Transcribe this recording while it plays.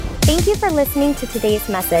Thank you for listening to today's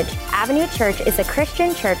message. Avenue Church is a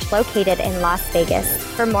Christian church located in Las Vegas.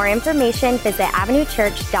 For more information, visit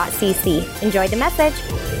avenuechurch.cc. Enjoy the message.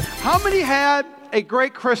 How many had a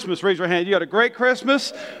great Christmas? Raise your hand. You had a great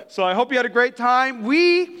Christmas. So I hope you had a great time.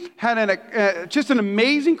 We had just an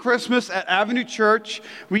amazing Christmas at Avenue Church.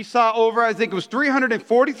 We saw over, I think it was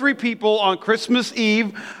 343 people on Christmas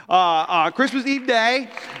Eve, Christmas Eve day.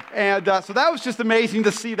 And so that was just amazing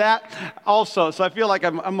to see that also. So I feel like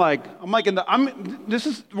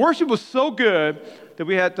worship was so good that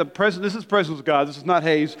we had this is presence of God. This is not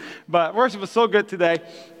Hayes, but worship was so good today.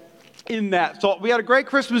 In that. So we had a great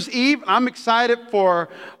Christmas Eve. I'm excited for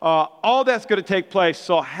all that's going to take place.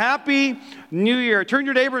 So Happy New Year. Turn to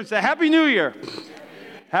your neighbor and say, Happy New Year.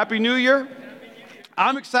 Happy New Year.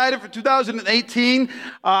 I'm excited for 2018.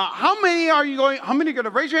 How many are going to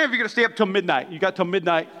raise your hand if you're going to stay up till midnight? You got till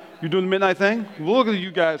midnight. You're doing the midnight thing? Well, look at you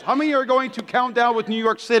guys. How many are going to count down with New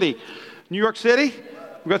York City? New York City?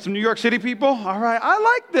 We got some New York City people? All right. I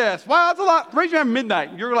like this. Wow, that's a lot. Raise your hand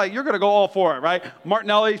midnight. You're going to go all for it, right?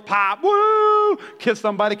 Martinelli's, pop, woo, kiss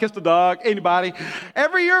somebody, kiss the dog, anybody.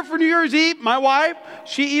 Every year for New Year's Eve, my wife,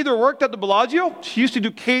 she either worked at the Bellagio. She used to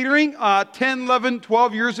do catering 10, 11,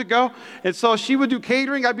 12 years ago. And so she would do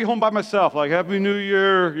catering. I'd be home by myself, like, Happy New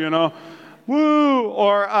Year, woo.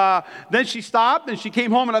 Or then she stopped and she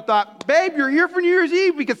came home and I thought, babe, you're here for New Year's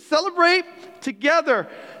Eve. We could celebrate together.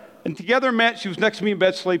 And together meant she was next to me in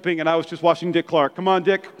bed sleeping, and I was just watching Dick Clark. Come on,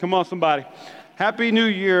 Dick. Come on, somebody. Happy New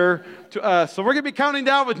Year to us. So we're going to be counting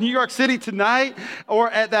down with New York City tonight,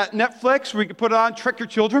 or at that Netflix where you can put it on, trick your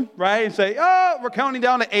children, right? And say, oh, we're counting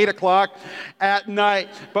down at 8 o'clock at night.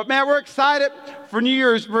 But, man, we're excited for New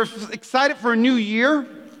Year's. We're excited for a new year.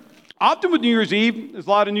 Often with New Year's Eve, there's a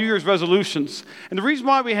lot of New Year's resolutions. And the reason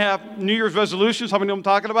why we have New Year's resolutions, how many know what I'm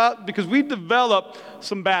talking about? Because we've developed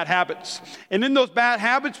some bad habits. And in those bad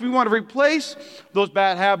habits, we want to replace those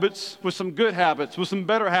bad habits with some good habits, with some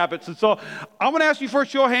better habits. And so I want to ask you for a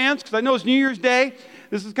show of hands, because I know it's New Year's Day.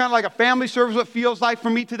 This is kind of like a family service, what it feels like for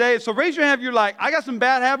me today. So raise your hand if you're like, I got some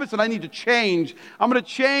bad habits and I need to change. I'm going to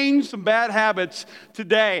change some bad habits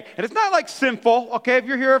today. And it's not like sinful, okay? If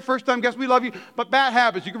you're here first time guest, we love you. But bad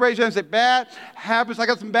habits. You can raise your hand and say, bad habits. I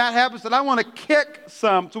got some bad habits that I want to kick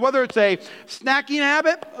some. So whether it's a snacking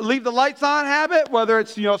habit, leave the lights on habit, whether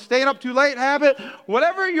it's, staying up too late habit,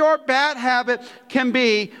 whatever your bad habit can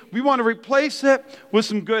be, we want to replace it with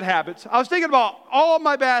some good habits. I was thinking about all of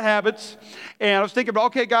my bad habits, and I was thinking about,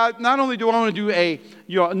 okay, God, not only do I want to do a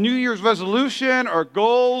New Year's resolution or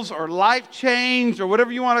goals or life change or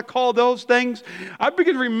whatever you want to call those things, I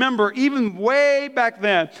begin to remember even way back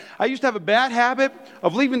then, I used to have a bad habit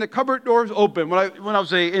of leaving the cupboard doors open when I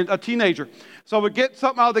was a teenager. So I would get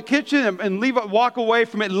something out of the kitchen and walk away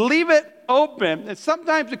from it, leave it open. And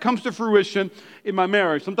sometimes it comes to fruition in my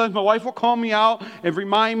marriage. Sometimes my wife will call me out and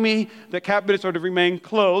remind me that cabinets are to remain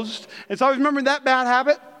closed. And so I was remembering that bad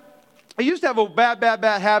habit. I used to have a bad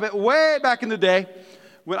habit way back in the day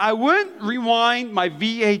when I wouldn't rewind my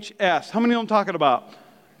VHS. How many know what I'm talking about?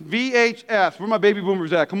 VHS. Where my baby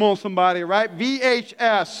boomers at? Come on, somebody, right?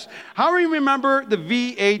 VHS. How many remember the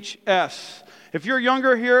VHS? If you're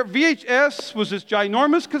younger here, VHS was this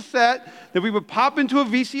ginormous cassette that we would pop into a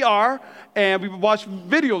VCR and we would watch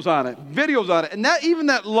videos on it. And even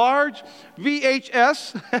that large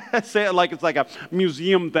VHS, say it like it's like a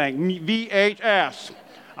museum thing, VHS.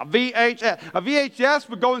 A VHS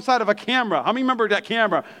would go inside of a camera. How many remember that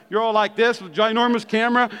camera? You're all like this, with a ginormous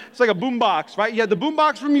camera. It's like a boombox, right? You had the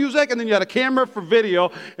boombox for music, and then you had a camera for video.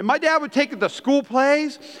 And my dad would take it to school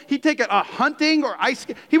plays. He'd take it hunting or ice.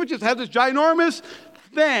 He would just have this ginormous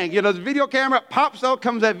thing. The video camera pops out,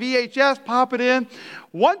 comes that VHS, pop it in.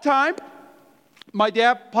 One time, my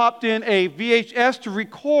dad popped in a VHS to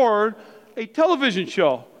record a television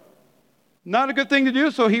show. Not a good thing to do,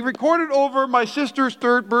 so he recorded over my sister's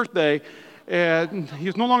 3rd birthday, and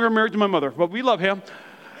he's no longer married to my mother, but we love him.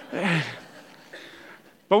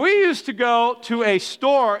 But we used to go to a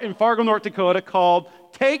store in Fargo, North Dakota called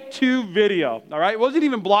Take Two Video, all right? It wasn't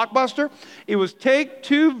even Blockbuster. It was Take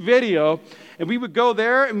Two Video, and we would go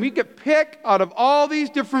there, and we could pick out of all these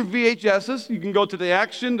different VHSs. You can go to the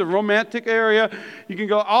action, the romantic area. You can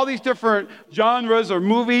go all these different genres or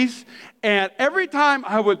movies, and every time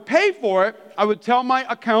I would pay for it, I would tell my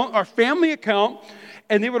account, our family account,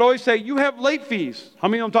 and they would always say, you have late fees. How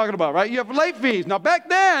many know I'm talking about, right? You have late fees. Now, back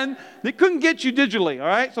then, they couldn't get you digitally, all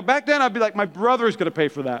right? So back then, I'd be like, my brother is going to pay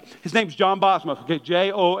for that. His name's John Bosma, okay,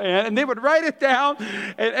 Jon, and they would write it down.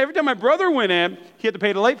 And every time my brother went in, he had to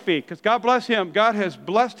pay the late fee, because God bless him. God has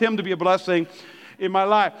blessed him to be a blessing in my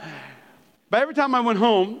life. But every time I went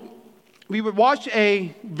home, we would watch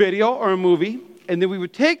a video or a movie, and then we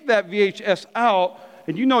would take that VHS out,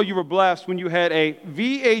 and you know you were blessed when you had a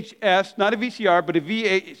VHS, not a VCR, but a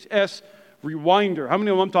VHS rewinder. How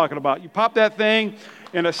many of them I'm talking about? You pop that thing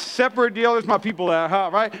in a separate deal. There's my people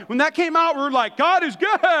at, right? When that came out, we were like, God is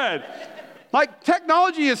good. Like,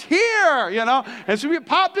 technology is here, you know? And so we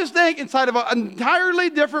pop this thing inside of an entirely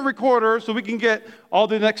different recorder so we can get all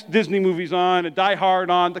the next Disney movies on and Die Hard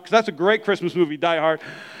on, because that's a great Christmas movie, Die Hard.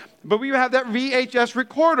 But we have that VHS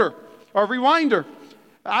recorder or rewinder.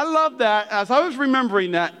 I love that. As I was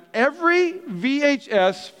remembering that, every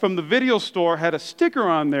VHS from the video store had a sticker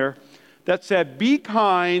on there that said, "Be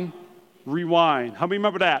kind, rewind." How many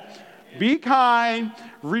remember that? Be kind,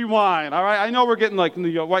 rewind. All right, I know we're getting like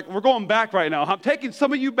we're going back right now. I'm taking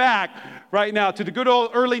some of you back right now to the good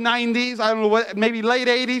old early 90s. I don't know what, maybe late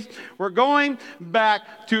 80s. We're going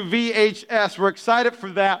back to VHS. We're excited for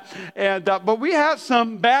that. And but we have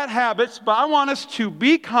some bad habits. But I want us to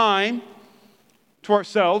be kind to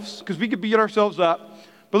ourselves, because we could beat ourselves up.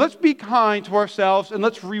 But let's be kind to ourselves and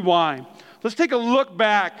let's rewind. Let's take a look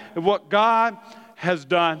back at what God has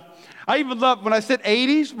done. I even love, when I said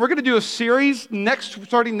 80s, we're going to do a series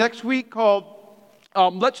starting next week called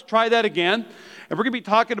Let's Try That Again. And we're going to be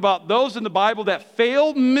talking about those in the Bible that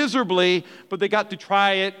failed miserably, but they got to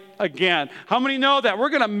try it again. How many know that we're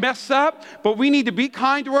going to mess up, but we need to be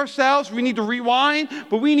kind to ourselves. We need to rewind,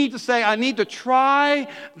 but we need to say, I need to try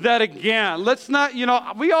that again. Let's not,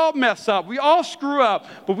 we all mess up. We all screw up,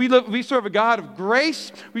 but we serve a God of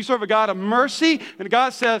grace. We serve a God of mercy. And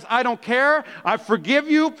God says, I don't care. I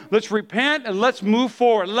forgive you. Let's repent and let's move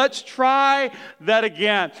forward. Let's try that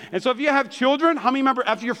again. And so if you have children, how many remember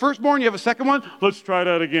after your firstborn, you have a second one? Let's try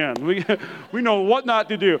that again. We know what not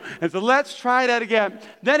to do. And so let's try that again.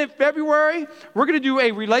 Then in February, we're going to do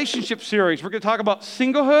a relationship series. We're going to talk about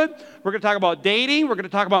singlehood. We're going to talk about dating. We're going to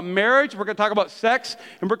talk about marriage. We're going to talk about sex.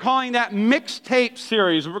 And we're calling that mixtape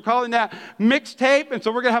series. We're calling that mixtape. And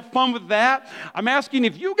so we're going to have fun with that. I'm asking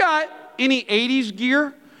if you got any 80s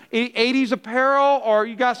gear, any 80s apparel, or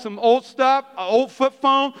you got some old stuff, an old flip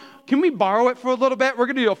phone. Can we borrow it for a little bit? We're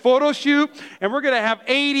going to do a photo shoot, and we're going to have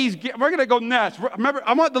 80s. We're going to go nuts. Remember,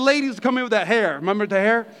 I want the ladies to come in with that hair. Remember the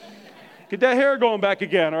hair? Get that hair going back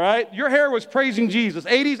again, all right? Your hair was praising Jesus.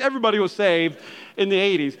 80s, everybody was saved in the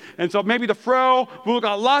 80s. And so maybe the fro, we'll look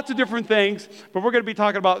at lots of different things, but we're going to be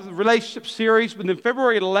talking about the relationship series. And then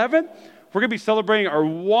February 11th, we're going to be celebrating our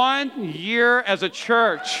 1 year as a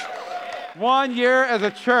church. 1 year as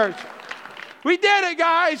a church. We did it,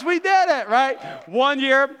 guys. We did it, right? 1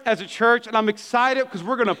 year as a church, and I'm excited because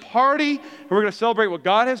we're going to party, and we're going to celebrate what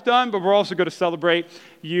God has done, but we're also going to celebrate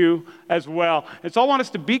you as well. And so I want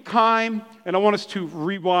us to be kind, and I want us to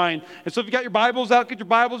rewind. And so if you got your Bibles out, get your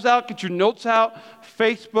Bibles out, get your notes out,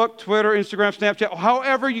 Facebook, Twitter, Instagram, Snapchat,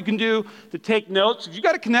 however you can do to take notes. If you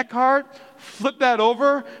got a Connect card, flip that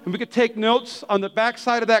over, and we could take notes on the back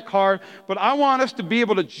side of that card. But I want us to be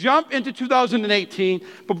able to jump into 2018.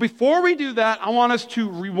 But before we do that, I want us to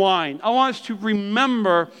rewind. I want us to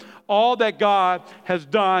remember all that God has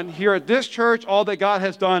done here at this church, all that God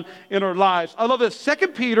has done in our lives. I love this. 2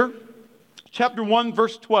 Peter chapter 1,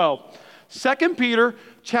 verse 12. 2 Peter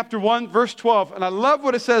chapter 1, verse 12. And I love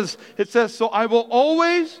what it says. It says, so I will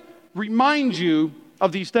always remind you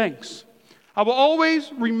of these things. I will always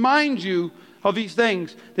remind you of these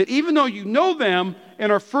things, that even though you know them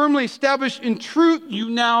and are firmly established in truth, you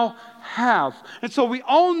now have. And so we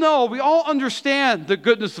all know, we all understand the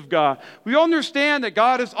goodness of God. We all understand that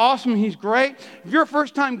God is awesome, He's great. If you're a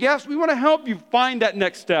first-time guest, we want to help you find that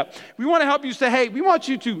next step. We want to help you say, hey, we want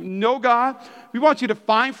you to know God. We want you to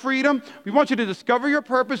find freedom. We want you to discover your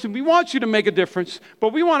purpose, and we want you to make a difference.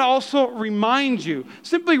 But we want to also remind you,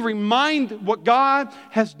 simply remind what God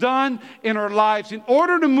has done in our lives. In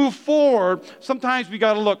order to move forward, sometimes we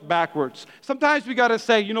got to look backwards. Sometimes we got to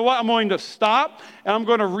say, you know what, I'm going to stop, and I'm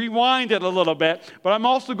going to rewind it a little bit. But I'm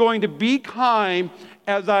also going to be kind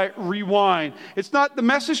as I rewind. It's not the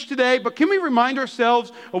message today, but can we remind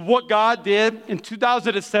ourselves of what God did in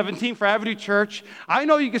 2017 for Avenue Church? I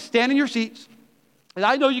know you can stand in your seats. And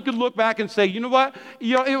I know you could look back and say, you know what?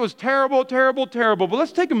 It was terrible, terrible, terrible. But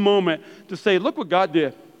let's take a moment to say, look what God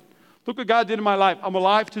did. Look what God did in my life. I'm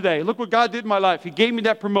alive today. Look what God did in my life. He gave me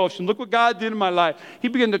that promotion. Look what God did in my life. He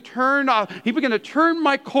began to turn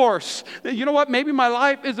my course. You know what? Maybe my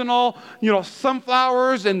life isn't all,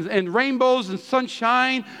 sunflowers and rainbows and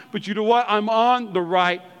sunshine. But you know what? I'm on the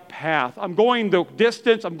right path. I'm going the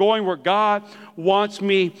distance. I'm going where God wants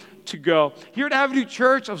me to go. Here at Avenue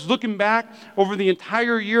Church, I was looking back over the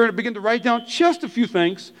entire year and I began to write down just a few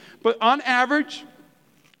things. But on average,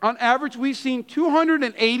 we've seen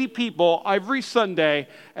 280 people every Sunday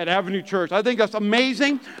at Avenue Church. I think that's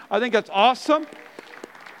amazing. I think that's awesome.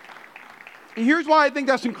 And here's why I think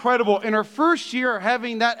that's incredible. In our first year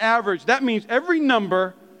having that average, that means every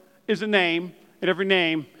number is a name, and every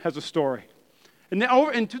name has a story. And now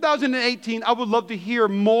in 2018, I would love to hear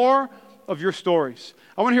more of your stories.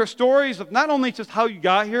 I want to hear stories of not only just how you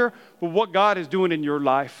got here, but what God is doing in your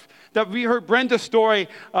life. That we heard Brenda's story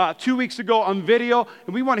 2 weeks ago on video,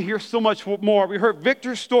 and we want to hear so much more. We heard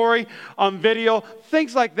Victor's story on video,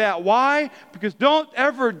 things like that. Why? Because don't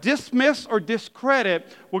ever dismiss or discredit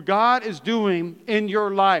what God is doing in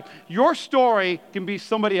your life. Your story can be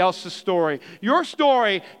somebody else's story. Your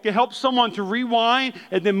story can help someone to rewind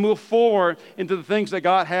and then move forward into the things that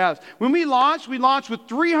God has. When we launched with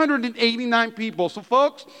 389 people. So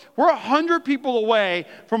folks, we're 100 people away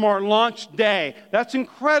from our launch day. That's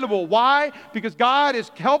incredible. Why? Because God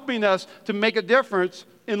is helping us to make a difference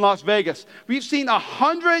in Las Vegas. We've seen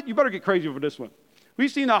 100, you better get crazy over this one.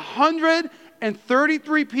 We've seen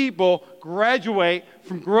 133 people graduate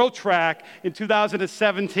from Growth Track in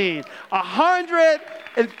 2017.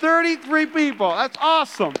 133 people. That's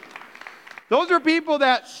awesome. Those are people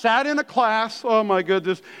that sat in a class, oh my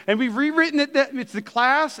goodness, and we've rewritten it. It's the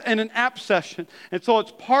class and an app session. And so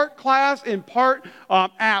it's part class and part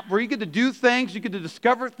app, where you get to do things, you get to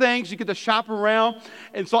discover things, you get to shop around.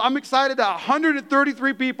 And so I'm excited that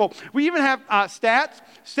 133 people. We even have stats.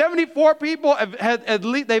 74 people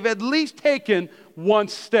they've at least taken one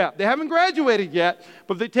step. They haven't graduated yet,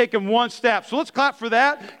 but they've taken one step. So let's clap for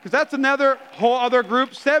that, because that's another whole other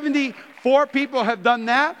group. 74 people have done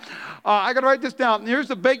that. I got to write this down. Here's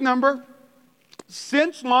the big number.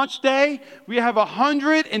 Since launch day, we have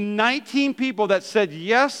 119 people that said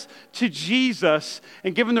yes to Jesus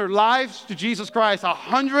and given their lives to Jesus Christ.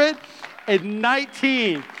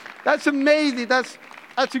 119. That's amazing. That's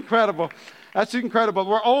incredible. That's incredible.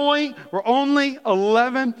 We're only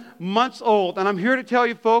 11 months old, and I'm here to tell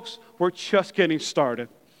you, folks, we're just getting started.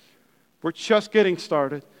 We're just getting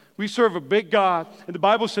started. We serve a big God, and the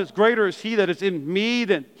Bible says, greater is He that is in me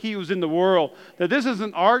than he who's in the world. That this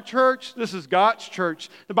isn't our church, this is God's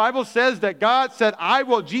church. The Bible says that God said,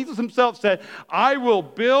 Jesus Himself said, I will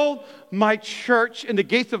build my church, and the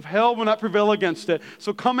gates of hell will not prevail against it.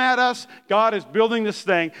 So come at us. God is building this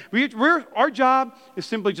thing. Our job is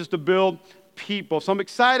simply just to build people. So I'm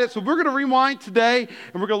excited. So we're going to rewind today,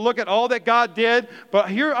 and we're going to look at all that God did. But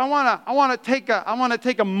here I want to take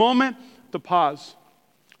a moment to pause.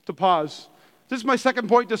 This is my second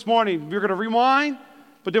point this morning. We're going to rewind,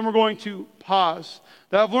 but then we're going to pause.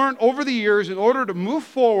 That I've learned over the years, in order to move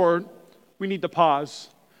forward, we need to pause.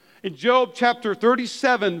 In Job chapter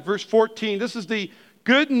 37, verse 14, this is the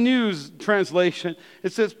Good News translation.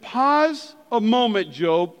 It says, pause a moment,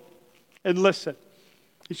 Job, and listen.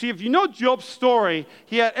 You see, if you know Job's story,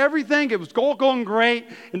 he had everything. It was all going great.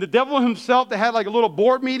 And the devil himself, they had like a little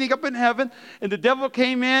board meeting up in heaven. And the devil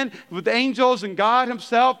came in with the angels and God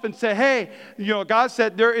Himself and said, hey, God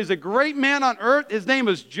said, there is a great man on earth. His name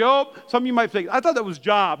is Job. Some of you might think, I thought that was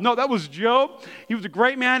Job. No, that was Job. He was a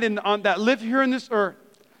great man that lived here in this earth.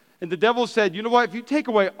 And the devil said, you know what? If you take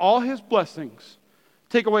away all his blessings,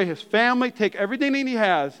 take away his family, take everything that he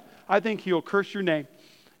has, I think he'll curse your name.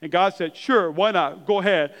 And God said, sure, why not? Go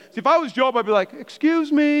ahead. See, if I was Job, I'd be like,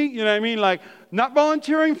 excuse me, you know what I mean? Like, not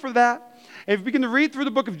volunteering for that. And if you begin to read through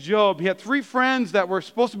the book of Job, he had 3 friends that were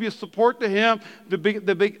supposed to be a support to him.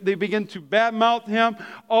 They begin to badmouth him,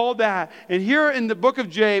 all that. And here in the book of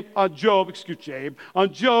Job,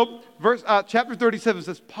 chapter 37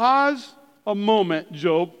 says, pause a moment,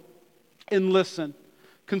 Job, and listen.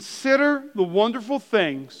 Consider the wonderful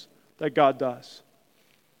things that God does.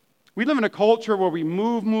 We live in a culture where we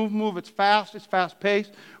move. It's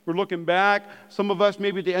fast-paced. We're looking back. Some of us,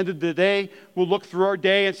 maybe at the end of the day, will look through our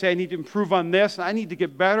day and say, I need to improve on this, and I need to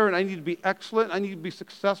get better, and I need to be excellent, I need to be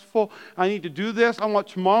successful, I need to do this, I want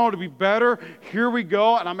tomorrow to be better. Here we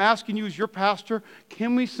go, and I'm asking you as your pastor,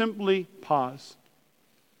 can we simply pause?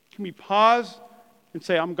 Can we pause and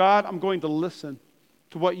say, God, I'm going to listen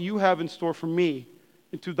to what you have in store for me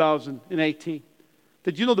in 2018?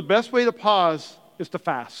 Did you know the best way to pause is to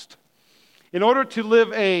fast? It is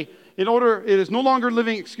no longer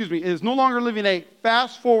living a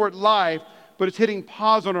fast-forward life, but it's hitting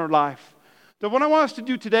pause on our life. So what I want us to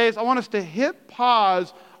do today is I want us to hit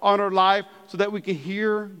pause on our life so that we can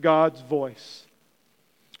hear God's voice.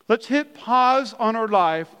 Let's hit pause on our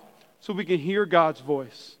life so we can hear God's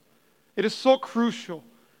voice. It is so crucial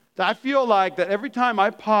that I feel like that every time I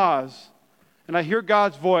pause and I hear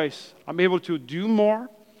God's voice, I'm able to do more,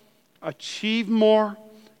 achieve more,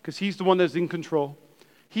 because He's the one that's in control.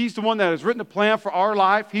 He's the one that has written a plan for our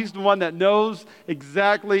life. He's the one that knows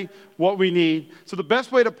exactly what we need. So the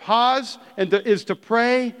best way to pause is to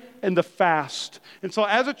pray and the fast. And so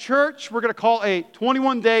as a church, we're going to call a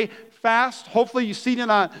 21-day fast. Hopefully you've seen it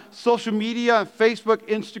on social media, on Facebook,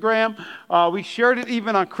 Instagram. We shared it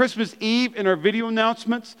even on Christmas Eve in our video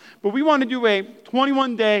announcements. But we want to do a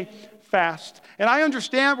 21-day fast. And I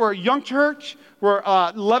understand we're a young church. We're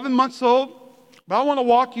 11 months old. But I want to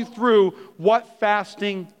walk you through what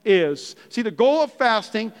fasting is. See, the goal of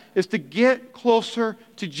fasting is to get closer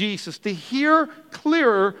to Jesus, to hear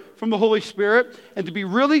clearer from the Holy Spirit, and to be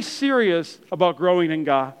really serious about growing in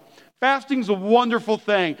God. Fasting's a wonderful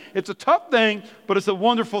thing. It's a tough thing, but it's a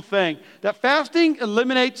wonderful thing. That fasting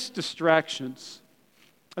eliminates distractions.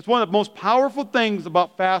 That's one of the most powerful things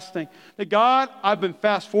about fasting. That God, I've been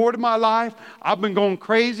fast forward in my life. I've been going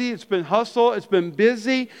crazy. It's been hustle. It's been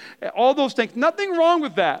busy. All those things. Nothing wrong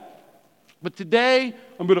with that. But today,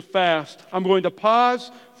 I'm going to fast. I'm going to pause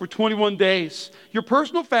for 21 days. Your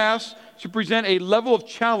personal fast should present a level of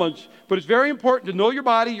challenge, but it's very important to know your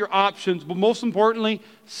body, your options, but most importantly,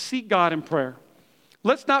 seek God in prayer.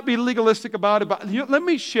 Let's not be legalistic about it, but let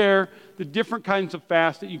me share the different kinds of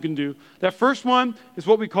fast that you can do. That first one is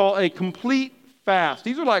what we call a complete fast.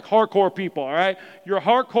 These are like hardcore people, all right? You're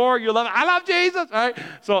hardcore, you love it. I love Jesus, all right?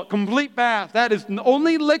 So complete fast, that is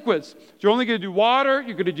only liquids. You're only going to do water,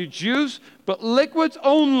 you're going to do juice, but liquids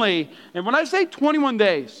only. And when I say 21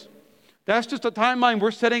 days, that's just a timeline we're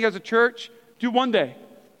setting as a church. Do 1 day,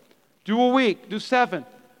 do a week, do 7,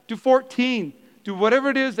 do 14. Do whatever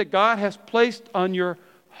it is that God has placed on your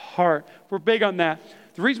heart. We're big on that.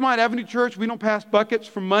 The reason why at Avenue Church we don't pass buckets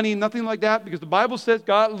for money, nothing like that, because the Bible says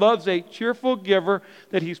God loves a cheerful giver,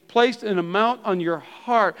 that He's placed an amount on your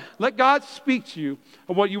heart. Let God speak to you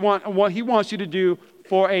on what you want and what He wants you to do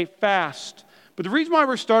for a fast. But the reason why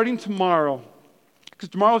we're starting tomorrow, because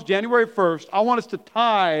tomorrow's January 1st, I want us to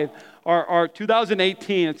tithe our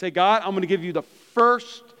 2018 and say, God, I'm going to give you the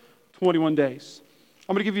first 21 days.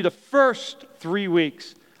 I'm going to give you the first 3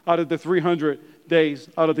 weeks out of the 300 days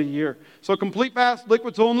out of the year. So complete fast,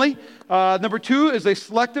 liquids only. Number 2 is a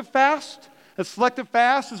selective fast. A selective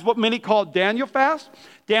fast is what many call Daniel fast.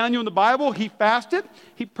 Daniel in the Bible, he fasted.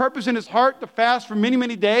 He purposed in his heart to fast for many,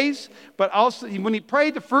 many days. But also, when he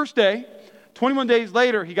prayed the first day, 21 days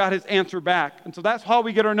later, he got his answer back. And so that's how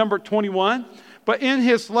we get our number 21. But in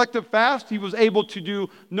his selective fast, he was able to do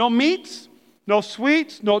no meats, no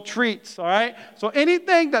sweets, no treats, all right? So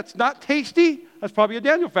anything that's not tasty, that's probably a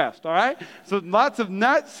Daniel fast, all right? So lots of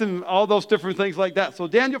nuts and all those different things like that. So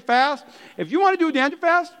Daniel fast, if you want to do a Daniel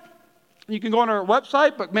fast, you can go on our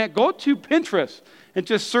website, but man, go to Pinterest and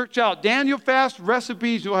just search out Daniel fast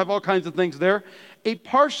recipes. You'll have all kinds of things there. A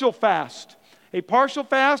partial fast. A partial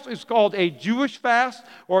fast is called a Jewish fast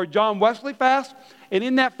or a John Wesley fast. And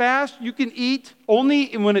in that fast, you can eat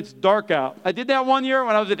only when it's dark out. I did that one year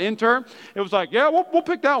when I was an intern. It was like, yeah, we'll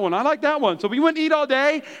pick that one. I like that one. So we wouldn't eat all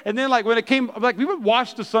day. And then like when it came, like we would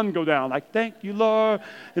watch the sun go down. Like, thank you, Lord.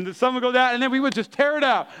 And the sun would go down. And then we would just tear it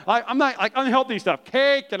out. I'm not like unhealthy stuff.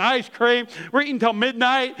 Cake and ice cream. We're eating until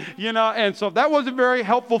midnight, you know. And so that wasn't very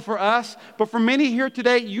helpful for us. But for many here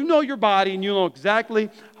today, you know your body and you know exactly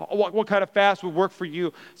what kind of fast would work for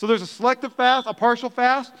you. So there's a selective fast, a partial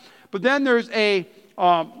fast. But then there's a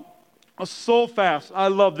soul fast. I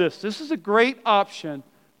love this. This is a great option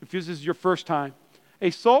if this is your first time. A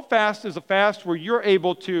soul fast is a fast where you're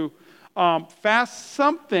able to fast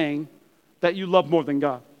something that you love more than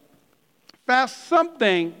God. Fast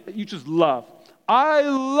something that you just love. I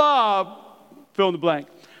love fill in the blank.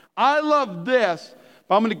 I love this,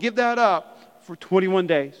 but I'm going to give that up for 21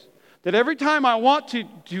 days. That every time I want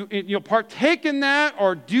to partake in that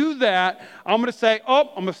or do that, I'm going to say, I'm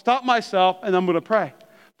going to stop myself and I'm going to pray.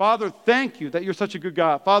 Father, thank you that you're such a good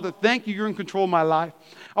God. Father, thank you, you're in control of my life.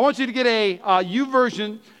 I want you to get a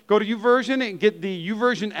YouVersion. Go to YouVersion and get the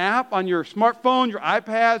YouVersion app on your smartphone, your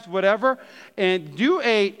iPads, whatever, and do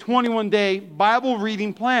a 21-day Bible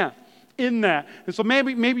reading plan in that. And so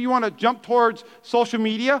maybe you want to jump towards social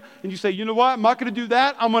media and you say, you know what, I'm not going to do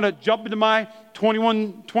that. I'm going to jump into my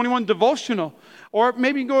 21 devotional. Or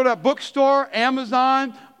maybe you can go to a bookstore,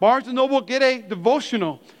 Amazon, Barnes & Noble, get a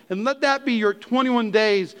devotional. And let that be your 21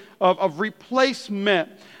 days of replacement.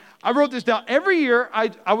 I wrote this down. Every year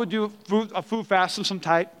I would do a food fast of some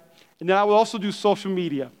type. And then I would also do social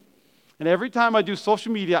media. And every time I do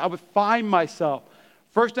social media, I would find myself.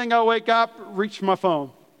 First thing I wake up, reach for my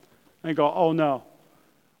phone. And go, oh no.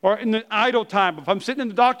 Or in the idle time, if I'm sitting in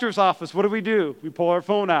the doctor's office, what do? We pull our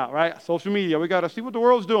phone out, right? Social media. We got to see what the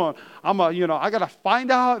world's doing. I got to find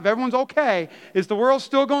out if everyone's okay. Is the world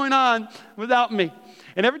still going on without me?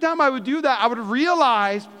 And every time I would do that, I would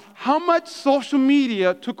realize how much social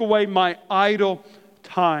media took away my idle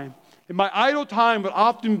time. And my idle time would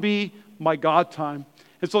often be my God time.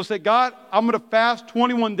 And so say, God, I'm going to fast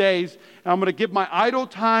 21 days, and I'm going to give my idle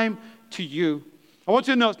time to you. I want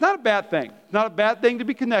you to know it's not a bad thing. It's not a bad thing to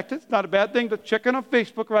be connected. It's not a bad thing to check in on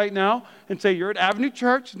Facebook right now and say you're at Avenue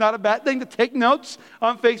Church. It's not a bad thing to take notes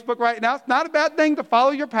on Facebook right now. It's not a bad thing to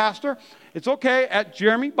follow your pastor. It's okay at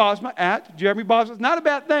Jeremy Bosma, It's not a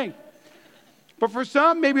bad thing. But for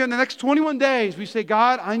some, maybe in the next 21 days, we say,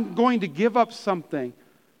 God, I'm going to give up something.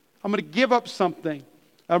 I'm going to give up something.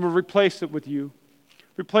 I'm going to replace it with you.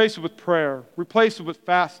 Replace it with prayer. Replace it with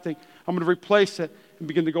fasting. I'm going to replace it and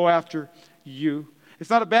begin to go after you. It's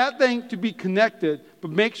not a bad thing to be connected, but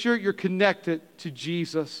make sure you're connected to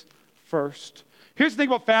Jesus first. Here's the thing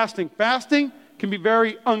about fasting. Fasting can be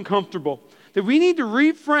very uncomfortable. That we need to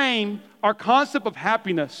reframe our concept of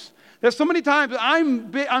happiness. There's so many times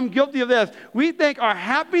I'm guilty of this. We think our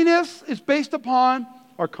happiness is based upon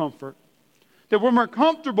our comfort. That when we're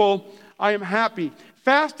comfortable, I am happy.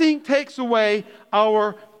 Fasting takes away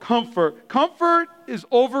our comfort. Comfort is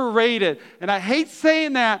overrated. And I hate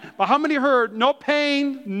saying that, but how many heard no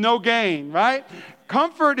pain, no gain, right?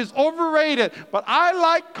 Comfort is overrated, but I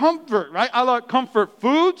like comfort, right? I like comfort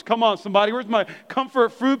foods. Come on, somebody. Where's my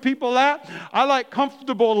comfort food people at? I like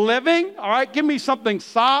comfortable living, all right? Give me something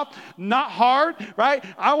soft, not hard, right?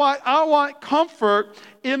 I want comfort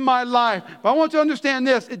in my life. But I want you to understand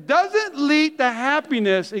this. It doesn't lead to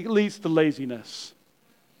happiness. It leads to laziness.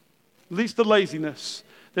 It leads to laziness.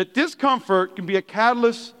 That discomfort can be a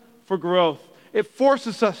catalyst for growth. It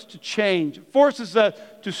forces us to change. It forces us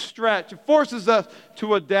to stretch. It forces us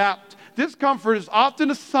to adapt. Discomfort is often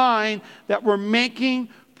a sign that we're making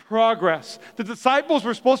progress. The disciples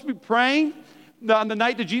were supposed to be praying on the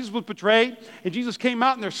night that Jesus was betrayed, and Jesus came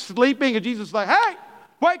out and they're sleeping, and Jesus was like, hey,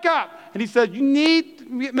 wake up. And he said,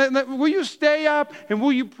 will you stay up and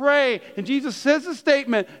will you pray? And Jesus says the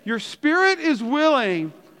statement, your spirit is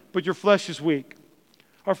willing, but your flesh is weak.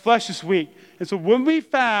 Our flesh is weak. And so when we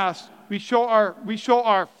fast, we show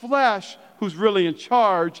our flesh who's really in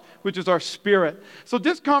charge, which is our spirit. So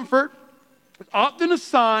discomfort is often a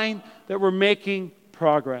sign that we're making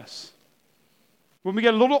progress. When we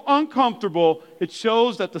get a little uncomfortable, it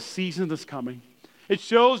shows that the season is coming. It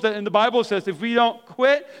shows that, and the Bible says, if we don't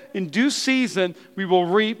quit in due season, we will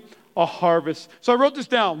reap a harvest. So I wrote this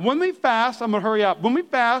down. When we fast, I'm going to hurry up. When we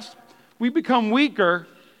fast, we become weaker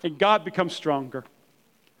and God becomes stronger.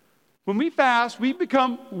 When we fast, we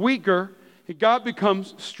become weaker and God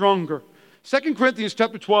becomes stronger. 2 Corinthians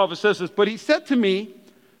chapter 12, it says this, but he said to me,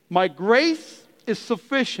 my grace is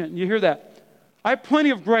sufficient. You hear that? I have plenty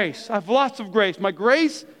of grace. I have lots of grace. My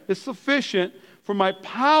grace is sufficient, for my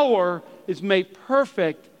power is made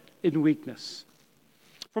perfect in weakness.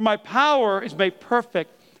 For my power is made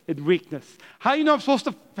perfect in weakness. How do you know I'm supposed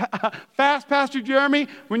to fast, Pastor Jeremy?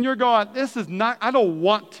 When you're going, I don't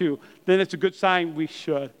want to, then it's a good sign we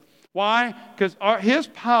should. Why? Because his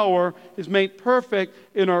power is made perfect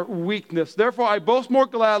in our weakness. Therefore, I boast more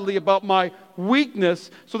gladly about my weakness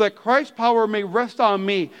so that Christ's power may rest on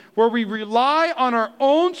me. Where we rely on our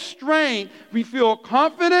own strength, we feel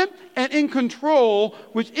confident and in control,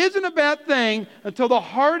 which isn't a bad thing until the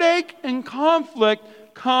heartache and conflict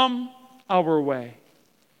come our way.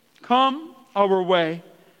 Come our way.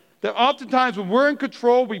 That oftentimes when we're in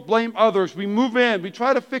control, we blame others. We move in. We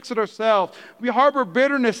try to fix it ourselves. We harbor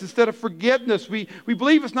bitterness instead of forgiveness. We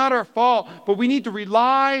believe it's not our fault, but we need to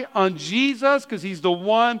rely on Jesus because he's the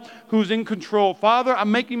one who's in control. Father,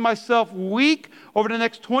 I'm making myself weak over the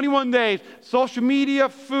next 21 days. Social media,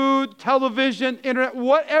 food, television, internet,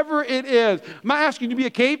 whatever it is. I'm not asking you to be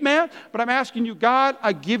a caveman, but I'm asking you, God,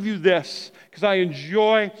 I give you this because I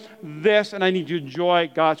enjoy this and I need to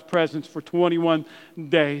enjoy God's presence for 21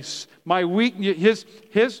 days. My weakness,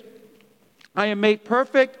 I am made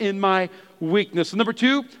perfect in my weakness. And number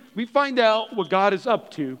 2, we find out what God is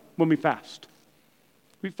up to when we fast.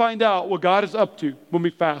 We find out what God is up to when we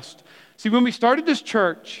fast. See, when we started this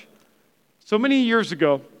church, so many years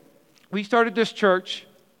ago, we started this church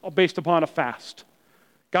based upon a fast.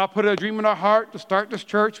 God put a dream in our heart to start this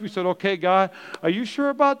church. We said, okay, God, are you sure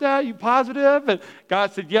about that? Are you positive? And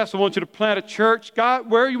God said, yes, I want you to plant a church. God,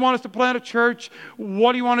 where do you want us to plant a church?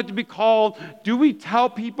 What do you want it to be called? Do we tell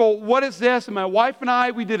people, what is this? And my wife and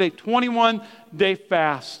I, we did a 21-day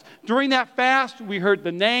fast. During that fast, we heard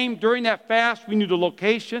the name. During that fast, we knew the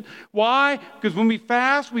location. Why? Because when we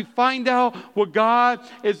fast, we find out what God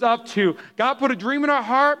is up to. God put a dream in our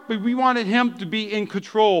heart, but we wanted him to be in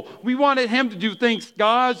control. We wanted him to do things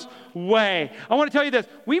God's way. I want to tell you this.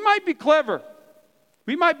 We might be clever.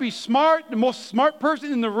 We might be smart, the most smart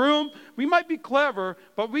person in the room. We might be clever,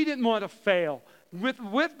 but we didn't want to fail.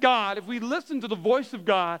 With God, if we listen to the voice of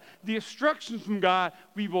God, the instructions from God,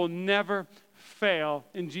 we will never fail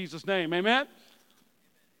in Jesus' name. Amen?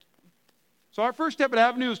 So our first step at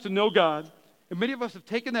Avenue is to know God. And many of us have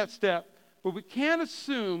taken that step, but we can't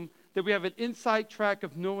assume that we have an inside track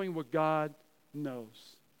of knowing what God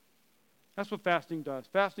knows. That's what fasting does.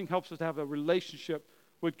 Fasting helps us to have a relationship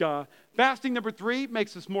with God. Fasting, number 3,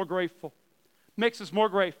 makes us more grateful. Makes us more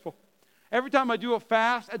grateful. Every time I do a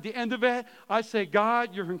fast, at the end of it, I say,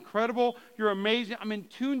 God, you're incredible. You're amazing. I'm in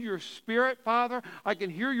tune to your spirit, Father. I can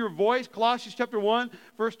hear your voice. Colossians chapter 1,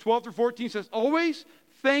 verse 12 through 14 says, always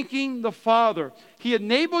thanking the Father. He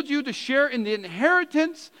enabled you to share in the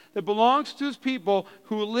inheritance that belongs to his people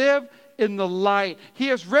who live in the light. He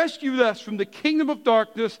has rescued us from the kingdom of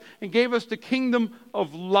darkness and gave us the kingdom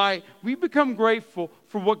of light. We become grateful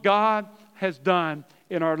for what God has done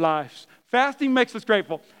in our lives. Fasting makes us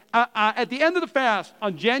grateful. At the end of the fast,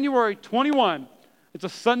 on January 21, it's a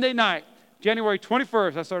Sunday night, January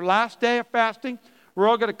 21st, that's our last day of fasting. We're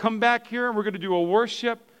all going to come back here and we're going to do a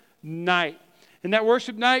worship night. In that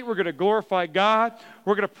worship night, we're going to glorify God.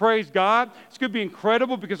 We're going to praise God. It's going to be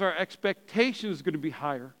incredible because our expectation is going to be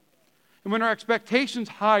higher. And when our expectation's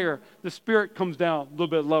higher, the Spirit comes down a little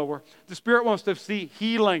bit lower. The Spirit wants to see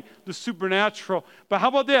healing, the supernatural. But how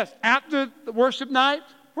about this? After the worship night,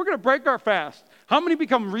 we're going to break our fast. How many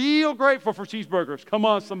become real grateful for cheeseburgers? Come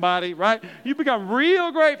on, somebody, right? You become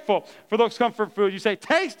real grateful for those comfort foods. You say,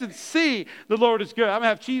 taste and see the Lord is good. I'm going to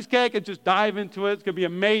have cheesecake and just dive into it. It's going to be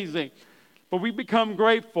amazing. But we become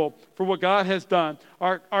grateful for what God has done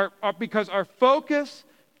because our focus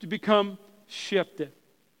to become shifted.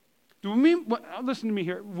 Listen to me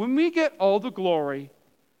here. When we get all the glory,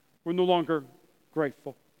 we're no longer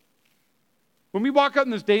grateful. When we walk out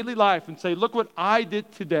in this daily life and say, look what I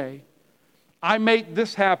did today. I made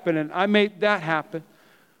this happen and I made that happen.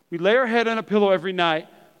 We lay our head on a pillow every night,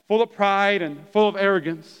 full of pride and full of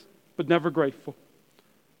arrogance, but never grateful.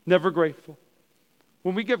 Never grateful.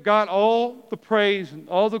 When we give God all the praise and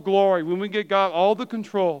all the glory, when we give God all the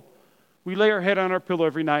control, we lay our head on our pillow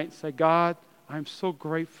every night and say, God, I'm so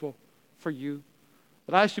grateful for you.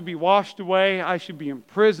 That I should be washed away. I should be in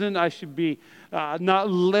prison. I should be not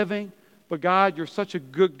living. But God, you're such a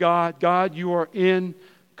good God. God, you are in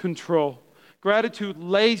control. Gratitude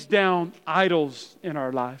lays down idols in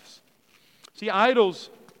our lives. See, idols,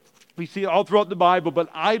 we see it all throughout the Bible, but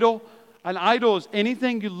an idol is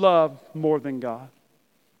anything you love more than God.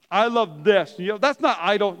 I love this. That's not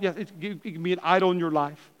idol. Yes, it can be an idol in your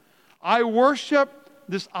life. I worship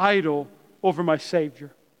this idol over my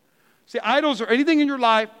Savior. See, idols are anything in your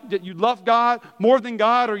life that you love God more than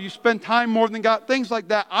God or you spend time more than God, things like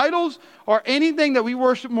that. Idols are anything that we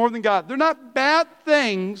worship more than God. They're not bad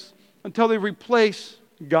things until they replace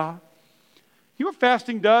God. You know what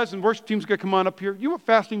fasting does? And worship team's going to come on up here. You know what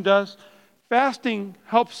fasting does? Fasting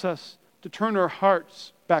helps us to turn our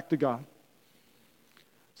hearts back to God.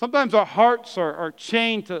 Sometimes our hearts are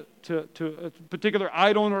chained to a particular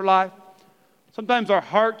idol in our life. Sometimes our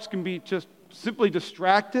hearts can be just simply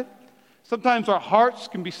distracted. Sometimes our hearts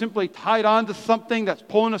can be simply tied on to something that's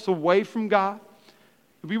pulling us away from God.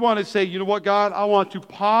 We want to say, you know what, God, I want to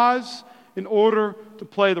pause in order to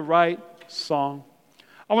play the right song.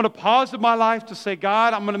 I want to pause in my life to say,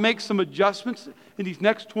 God, I'm going to make some adjustments in these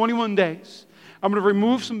next 21 days. I'm going to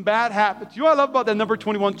remove some bad habits. You know what I love about that number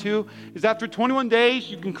 21 too? Is after 21 days,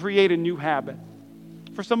 you can create a new habit.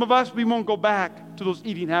 For some of us, we won't go back to those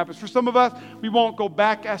eating habits. For some of us, we won't go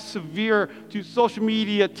back as severe to social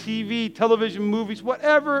media, TV, television, movies,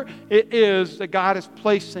 whatever it is that God is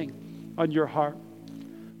placing on your heart.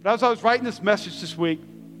 But as I was writing this message this week,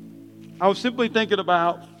 I was simply thinking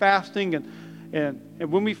about fasting, and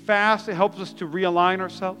when we fast, it helps us to realign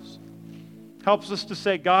ourselves. Helps us to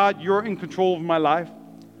say, God, you're in control of my life.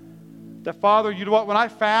 That, Father, you know what? When I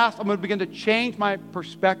fast, I'm going to begin to change my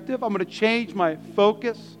perspective. I'm going to change my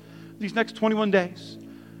focus these next 21 days.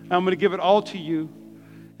 And I'm going to give it all to you.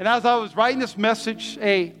 And as I was writing this message,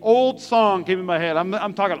 an old song came in my head.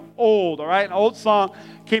 I'm talking old, all right? An old song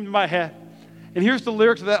came to my head. And here's the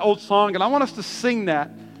lyrics of that old song, and I want us to sing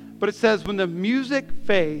that. But it says, when the music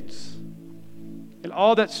fades and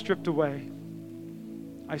all that's stripped away,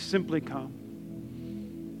 I simply come.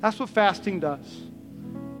 That's what fasting does.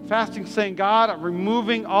 Fasting saying, God, I'm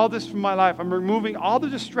removing all this from my life. I'm removing all the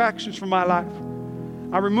distractions from my life.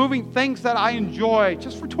 I'm removing things that I enjoy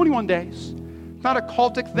just for 21 days. It's not a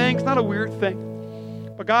cultic thing. It's not a weird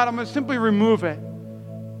thing. But God, I'm going to simply remove it.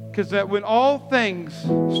 Because that when all things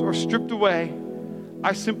are stripped away,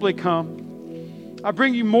 I simply come. I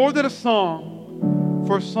bring you more than a song.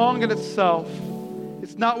 For a song in itself,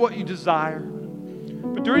 it's not what you desire.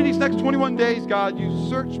 But during these next 21 days, God, you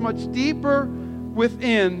search much deeper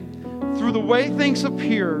within through the way things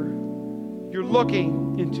appear. You're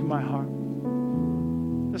looking into my heart.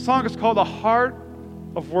 The song is called The Heart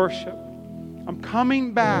of Worship. I'm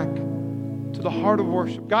coming back to the heart of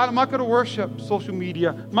worship. God, I'm not going to worship social media.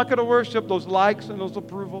 I'm not going to worship those likes and those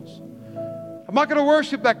approvals. I'm not going to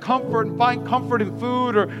worship that comfort and find comfort in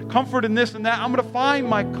food or comfort in this and that. I'm going to find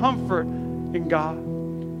my comfort in God.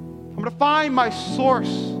 I'm going to find my source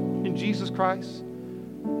in Jesus Christ.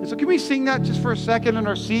 And so can we sing that just for a second in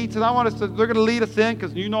our seats? And I want us to, they're going to lead us in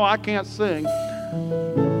because you know I can't sing.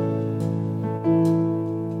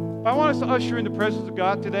 I want us to usher in the presence of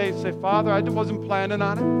God today and say, Father, I wasn't planning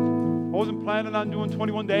on it. I wasn't planning on doing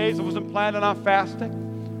 21 days. I wasn't planning on fasting.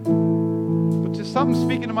 But just something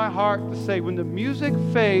speaking to my heart to say, when the music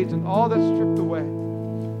fades and all that's stripped away,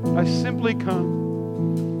 I simply come.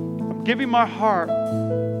 I'm giving my heart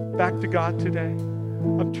back to God today.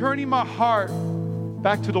 I'm turning my heart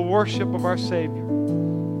back to the worship of our Savior.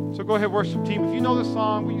 So go ahead, worship team. If you know the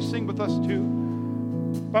song, will you sing with us too?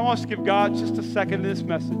 But I want us to give God just a second in this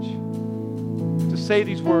message to say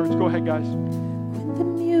these words. Go ahead, guys. When the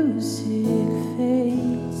music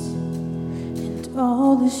fades and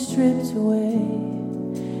all is stripped away,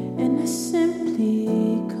 and I simply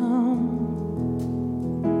come,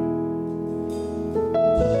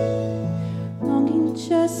 longing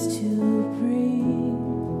just to bring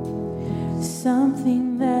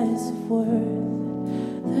something that's of worth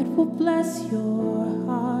that will bless your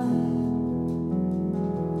heart.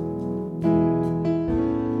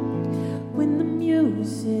 When the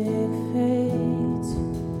music fades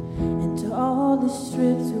and all is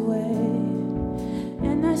stripped away,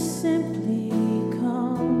 and I simply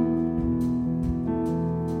come,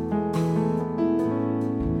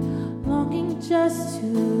 longing just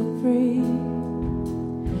to bring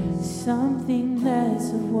something that's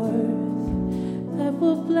of worth that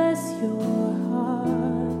will bless your heart.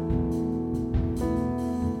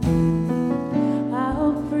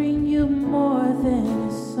 I'll bring you more than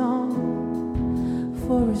a song,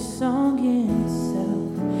 for a song in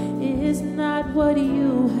itself is not what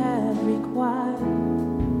you have required.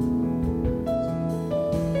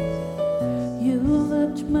 You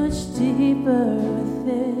looked much deeper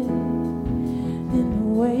within than the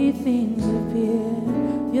way things appear.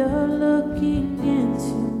 You're looking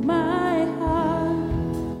into my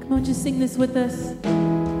heart. Come on, just sing this with us.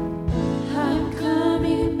 I'm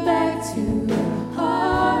coming back to the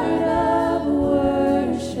heart of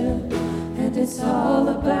worship, and it's all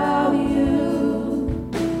about you.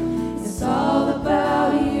 It's all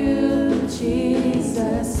about you,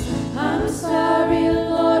 Jesus. I'm sorry,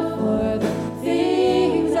 Lord, for the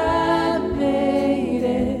things I made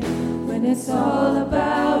it when it's all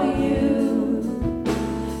about you.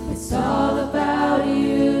 It's all about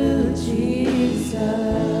you,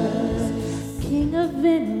 Jesus. King of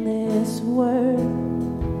endless worth,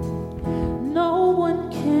 no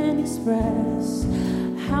one can express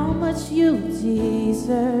how much you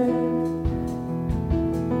deserve.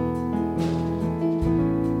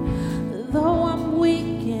 Though I'm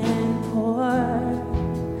weak and poor,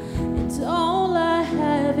 and all I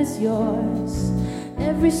have is yours,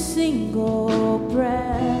 every single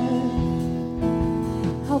breath,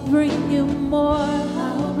 I'll bring you more,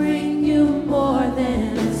 I'll bring you more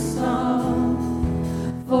than a song,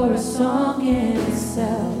 for a song in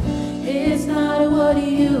itself is not what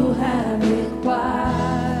you have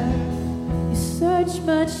required. You search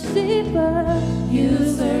much deeper, you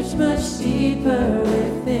search much deeper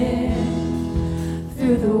within,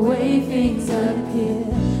 through the way things appear,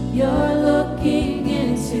 you're looking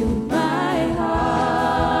into my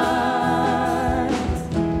heart.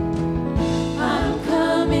 I'm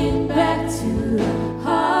coming back to the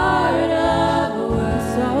heart of worship.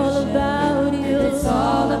 It's all about you. It's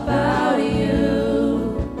all about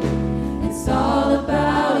you. It's all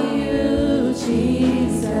about you,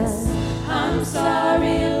 Jesus. I'm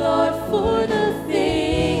sorry, Lord, for the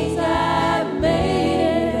things I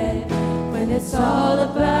made it when it's all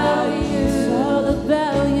about you. It's all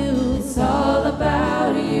about you. It's all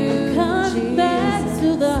about you. Come back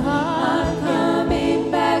to the heart. I'm coming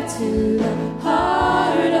back to the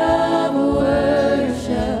heart of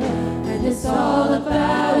worship, and it's all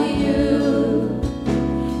about you.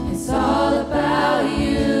 It's all about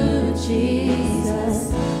you,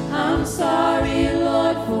 Jesus. I'm sorry,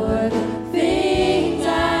 Lord, for the things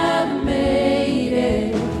I made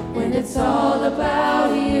it when it's all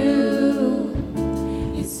about you.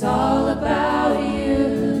 It's all about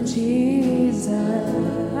you, Jesus.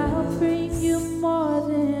 I'll bring you more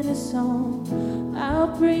than a song. I'll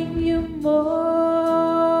bring you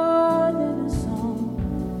more than a song.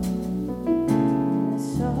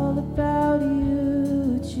 It's all about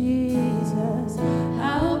you, Jesus.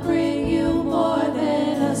 I'll bring you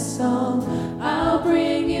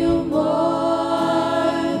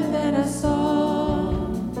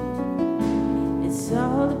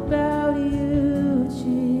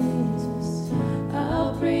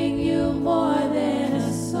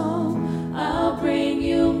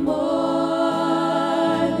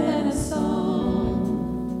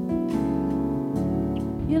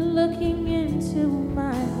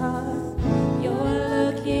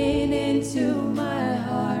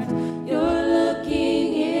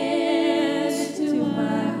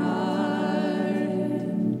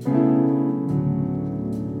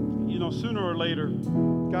or later,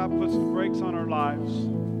 God puts the brakes on our lives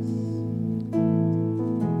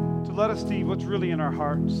to let us see what's really in our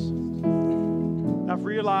hearts. I've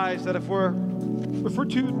realized that if we're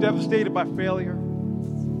too devastated by failure,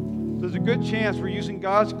 there's a good chance we're using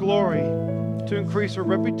God's glory to increase our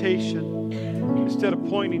reputation instead of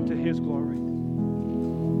pointing to His glory.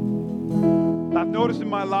 I've noticed in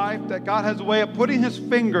my life that God has a way of putting His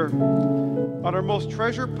finger on our most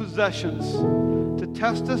treasured possessions to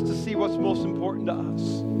test us to see what's most important to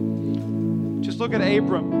us. Just look at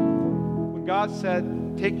Abram when God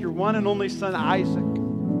said, take your one and only son Isaac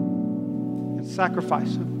and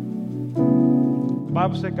sacrifice him. The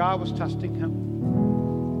Bible said God was testing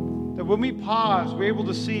him. That when we pause, we're able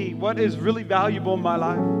to see what is really valuable in my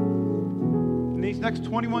life. In these next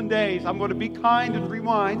 21 days, I'm going to be kind and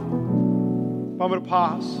rewind, but I'm going to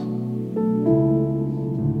pause.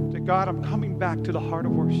 That God, I'm coming back to the heart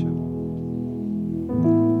of worship.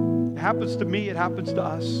 It happens to me, it happens to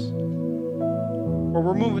us. Where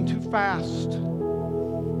we're moving too fast,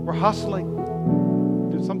 we're hustling,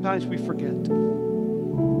 and sometimes we forget.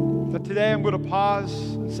 But today I'm going to pause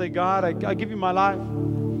and say, God, I give you my life.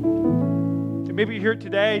 And maybe you're here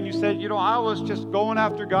today and you said, I was just going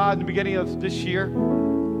after God in the beginning of this year. He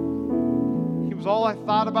was all I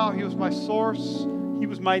thought about. He was my source. He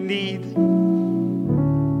was my need.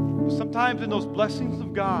 But sometimes in those blessings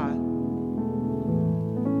of God,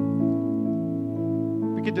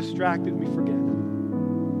 we get distracted and we forget.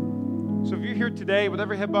 So if you're here today with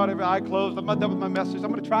every head bowed, every eye closed, I'm not done with my message.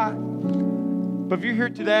 I'm going to try. But if you're here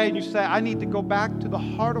today and you say, I need to go back to the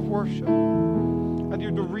heart of worship, I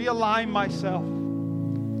need to realign myself.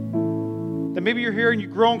 Then maybe you're here and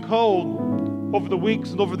you've grown cold over the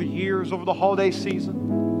weeks and over the years, over the holiday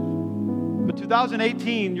season. But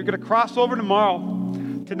 2018, you're going to cross over tomorrow.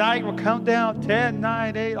 Tonight, we'll count down 10,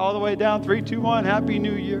 9, 8, all the way down, 3, 2, 1, Happy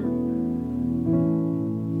New Year.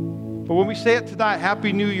 But when we say it tonight,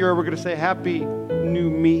 Happy New Year, we're going to say Happy New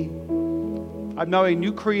Me. I'm now a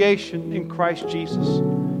new creation in Christ Jesus.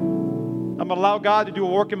 I'm going to allow God to do a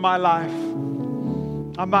work in my life.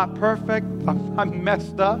 I'm not perfect. I'm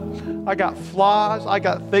messed up. I got flaws. I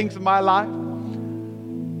got things in my life.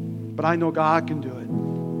 But I know God can do it.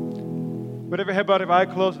 Whatever head bowed, every eye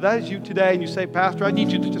closed, if that is you today and you say, Pastor, I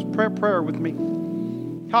need you to just pray a prayer with me.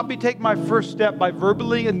 Help me take my first step by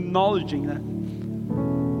verbally acknowledging that.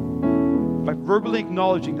 By verbally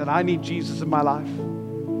acknowledging that I need Jesus in my life.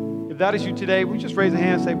 If that is you today, will you just raise a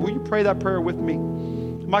hand and say, will you pray that prayer with me?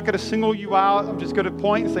 I'm not going to single you out. I'm just going to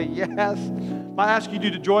point and say, yes. I'm not asking you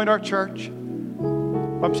to join our church.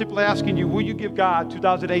 I'm simply asking you, will you give God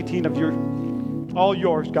 2018 of all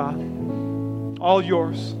yours, God? All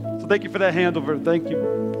yours. So thank you for that hand over there. Thank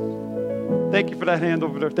you. Thank you for that hand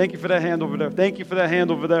over there. Thank you for that hand over there. Thank you for that hand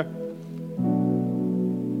over there.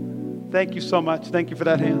 Thank you so much. Thank you for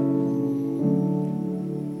that hand.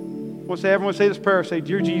 Everyone say this prayer. Say,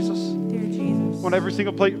 Dear Jesus. Dear Jesus. I want every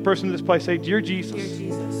single person in this place say, Dear Jesus. Dear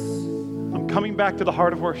Jesus. I'm coming back to the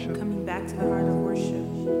heart of worship. Coming back to the heart of worship.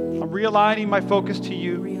 I'm realigning my focus to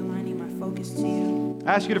you. Realigning my focus to you.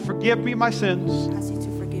 I ask you to forgive me my sins. I ask you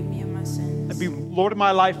to forgive me of my sins. And be Lord of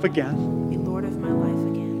my life again. Be Lord of my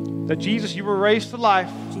life again. That Jesus, you were raised to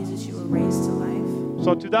life. Jesus, you were raised to life.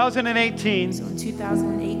 So in 2018. So in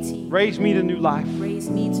 2018. Raise me to new life. Raise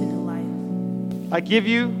me to new life. I give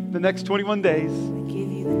you the next 21 days. I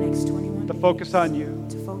give you the next 21 to days focus on you.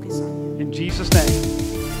 To focus on you. In Jesus'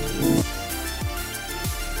 name.